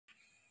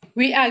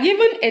We are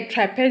given a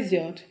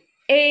trapezoid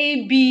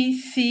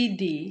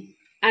ABCD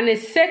and a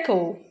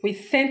circle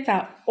with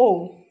center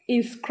O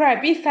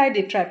inscribed inside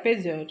the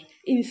trapezoid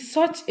in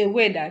such a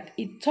way that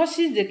it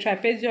touches the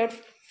trapezoid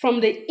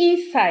from the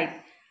inside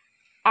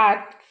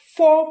at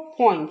 4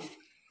 points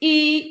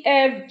E,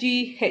 F,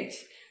 G,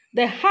 H.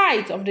 The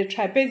height of the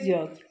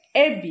trapezoid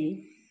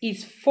AB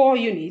is 4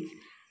 units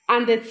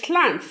and the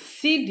slant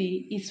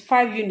CD is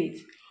 5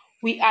 units.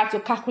 We are to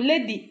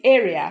calculate the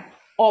area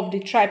of the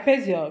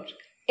trapezoid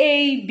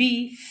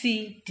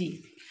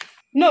ABCD.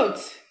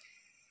 Note,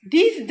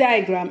 this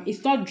diagram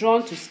is not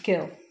drawn to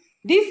scale.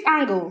 This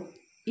angle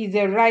is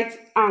a right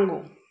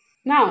angle.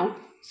 Now,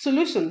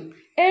 solution.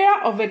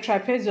 Area of a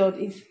trapezoid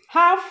is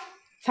half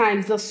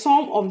times the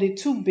sum of the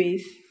two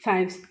bases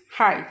times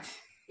height.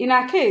 In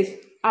our case,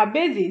 our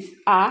bases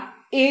are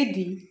AD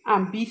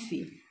and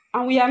BC,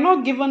 and we are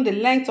not given the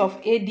length of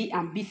AD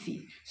and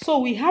BC. So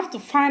we have to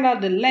find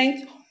out the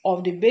length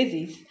of the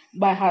bases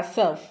by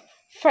herself.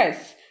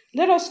 First,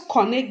 let us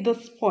connect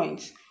this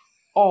point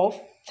of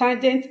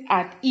tangent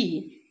at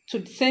E to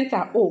the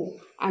center O,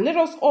 and let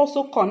us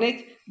also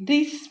connect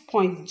this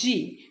point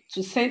G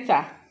to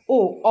center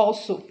O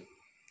also.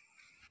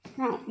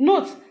 Now,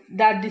 note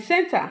that the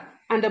center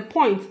and the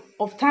point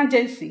of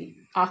tangency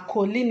are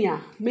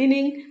collinear,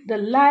 meaning they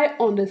lie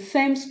on the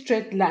same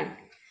straight line.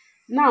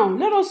 Now,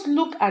 let us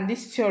look at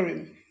this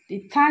theorem,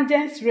 the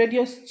tangent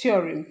radius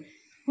theorem,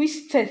 which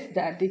states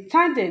that the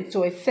tangent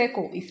to a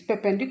circle is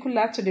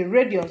perpendicular to the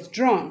radius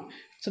drawn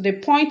to the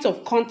point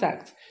of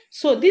contact.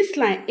 So this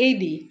line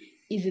AD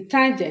is the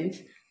tangent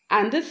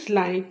and this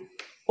line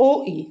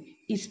OE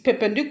is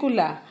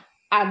perpendicular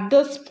at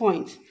this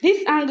point.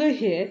 This angle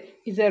here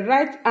is a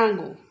right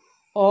angle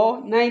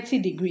or 90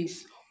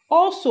 degrees.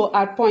 Also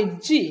at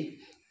point G,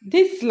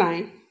 this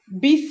line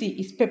BC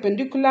is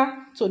perpendicular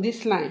to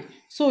this line.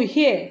 So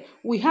here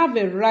we have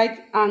a right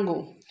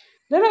angle.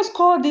 Let us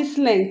call this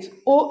length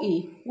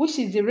OE, which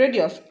is the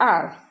radius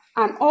R,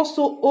 and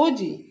also OG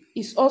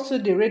is also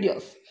the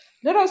radius.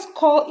 Let us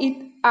call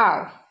it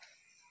R.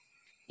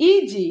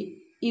 EG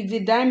is the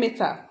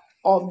diameter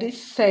of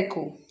this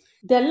circle.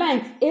 The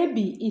length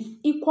AB is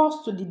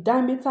equal to the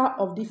diameter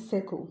of this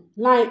circle.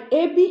 Line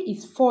AB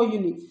is 4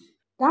 units.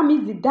 That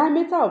means the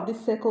diameter of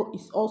this circle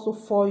is also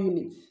 4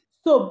 units.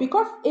 So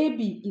because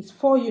AB is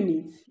 4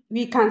 units,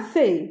 we can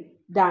say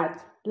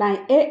that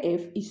line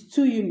AF is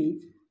 2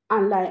 units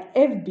and line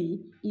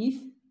FB is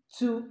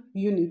 2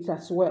 units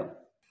as well.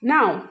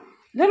 Now,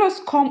 let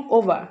us come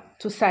over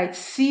to side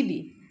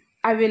CD.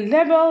 I will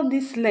label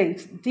this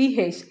length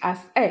DH as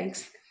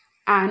X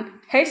and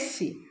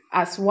HC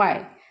as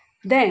Y.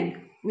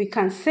 Then we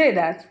can say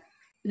that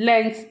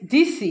length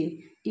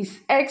DC is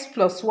X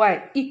plus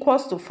Y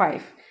equals to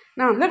 5.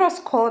 Now let us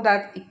call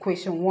that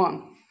equation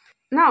 1.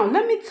 Now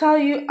let me tell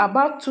you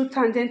about two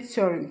tangent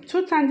theorem.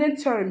 Two tangent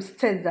theorem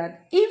states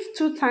that if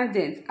two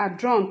tangents are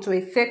drawn to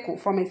a circle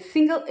from a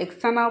single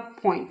external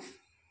point,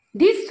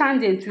 this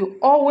tangent will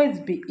always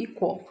be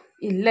equal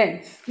in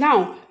length.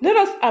 Now let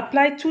us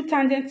apply two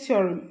tangent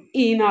theorem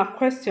in our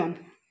question.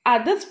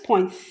 At this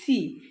point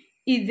C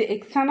is the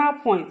external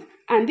point,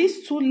 and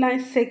these two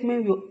line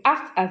segments will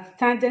act as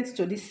tangents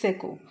to this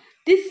circle.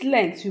 This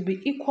length will be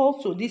equal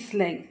to this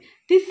length.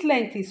 This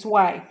length is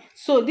Y,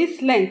 so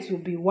this length will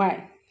be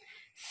Y.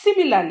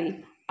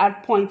 Similarly,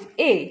 at point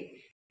A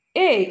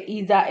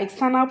is our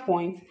external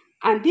point,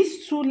 and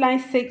these two line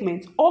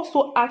segments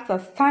also act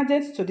as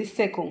tangents to this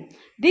circle.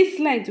 This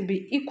length will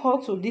be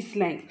equal to this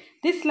length.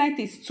 This length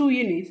is 2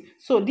 units,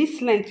 so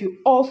this length will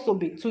also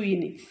be 2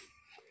 units.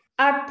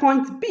 At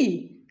point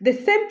B, the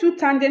same two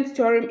tangent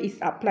theorem is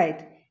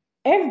applied.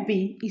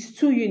 FB is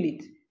 2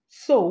 units,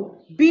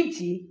 so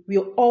BG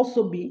will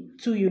also be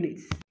 2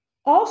 units.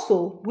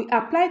 Also, we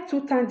apply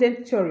two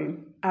tangent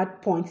theorem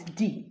at point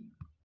D.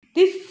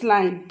 This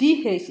line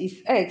DH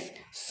is X,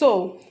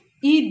 so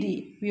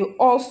ED will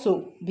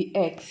also be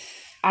X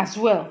as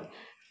well.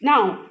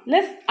 Now,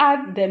 let's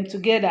add them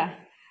together.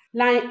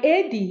 Line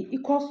AD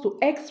equals to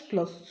X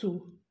plus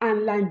 2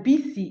 and line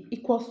BC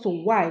equals to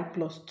Y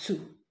plus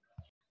 2.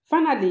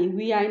 Finally,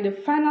 we are in the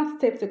final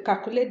step to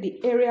calculate the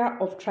area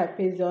of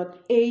trapezoid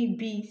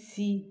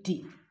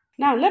ABCD.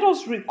 Now, let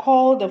us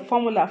recall the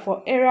formula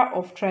for area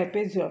of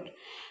trapezoid.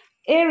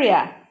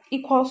 Area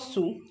equals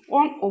to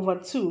 1 over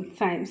 2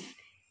 times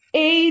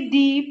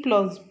AD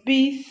plus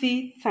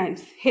BC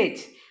times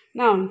H.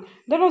 Now,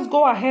 let us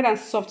go ahead and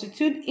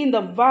substitute in the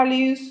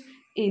values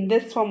in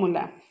this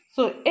formula.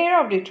 So,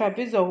 area of the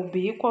trapezoid will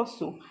be equal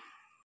to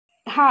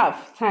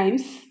half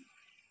times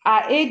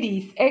our AD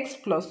is X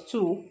plus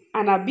 2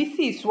 and our BC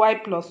is Y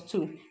plus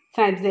 2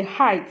 times the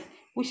height,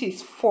 which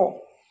is 4.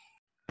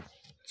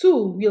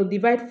 2 will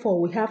divide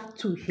 4. We have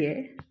 2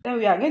 here. Then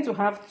we are going to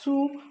have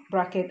 2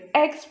 bracket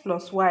X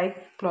plus Y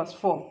plus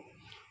 4.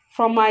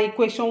 From my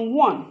equation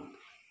 1,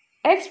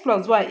 X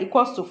plus Y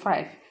equals to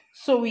 5.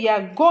 So we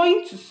are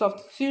going to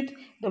substitute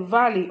the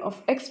value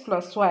of X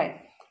plus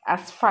Y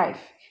as 5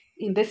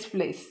 in this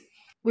place.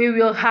 We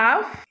will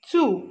have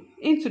 2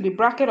 into the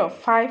bracket of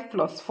 5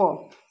 plus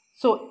 4.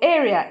 So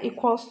area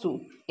equals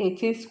to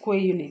 18 square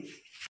units.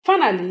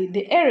 Finally,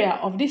 the area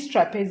of this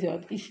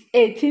trapezoid is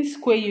 18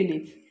 square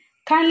units.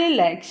 Kindly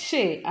like,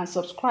 share and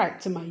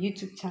subscribe to my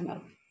YouTube channel.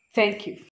 Thank you.